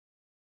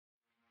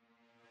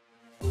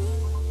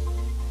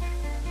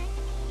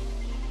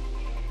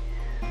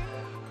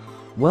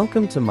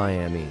Welcome to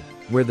Miami,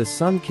 where the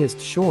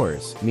sun-kissed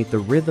shores meet the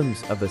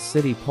rhythms of a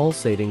city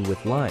pulsating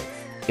with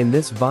life. In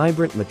this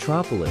vibrant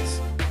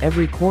metropolis,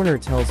 every corner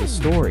tells a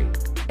story,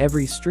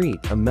 every street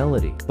a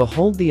melody.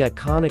 Behold the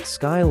iconic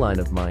skyline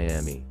of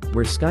Miami,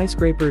 where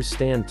skyscrapers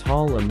stand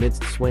tall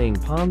amidst swaying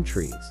palm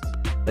trees,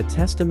 a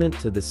testament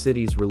to the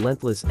city's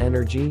relentless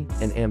energy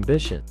and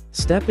ambition.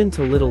 Step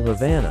into Little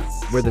Havana,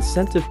 where the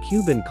scent of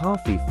Cuban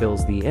coffee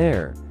fills the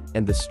air,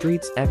 and the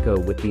streets echo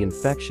with the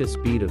infectious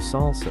beat of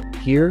salsa.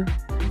 Here,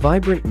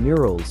 vibrant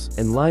murals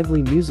and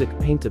lively music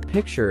paint a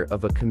picture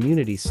of a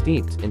community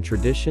steeped in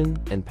tradition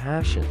and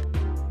passion.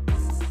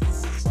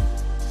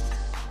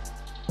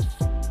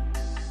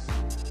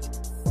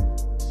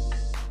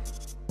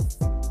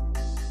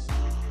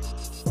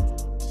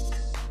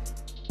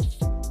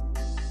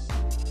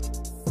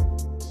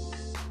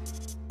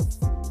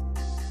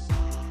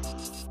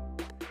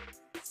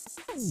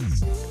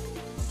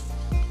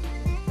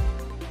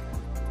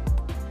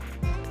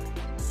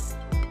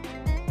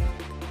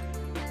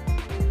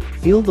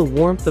 Feel the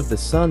warmth of the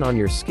sun on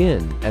your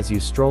skin as you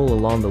stroll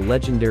along the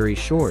legendary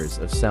shores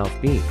of South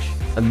Beach.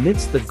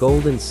 Amidst the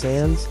golden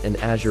sands and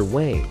azure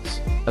waves,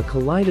 a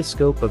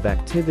kaleidoscope of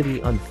activity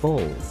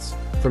unfolds.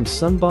 From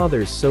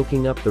sunbathers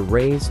soaking up the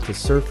rays to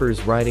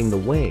surfers riding the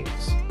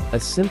waves, a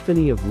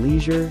symphony of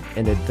leisure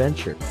and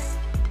adventure.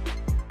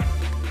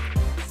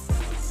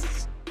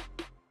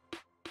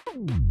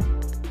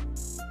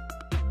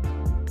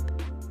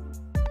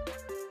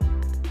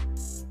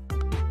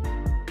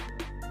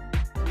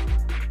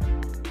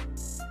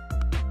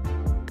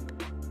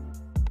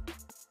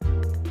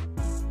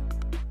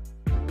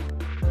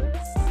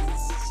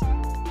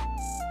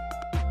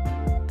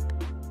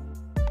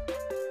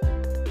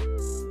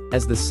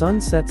 As the sun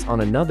sets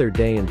on another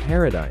day in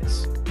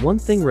paradise, one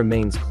thing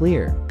remains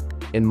clear.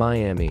 In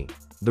Miami,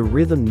 the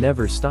rhythm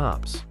never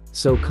stops.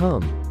 So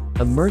come,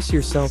 immerse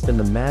yourself in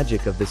the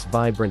magic of this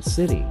vibrant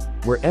city,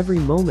 where every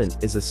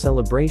moment is a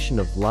celebration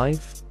of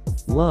life,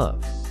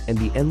 love, and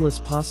the endless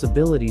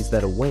possibilities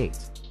that await.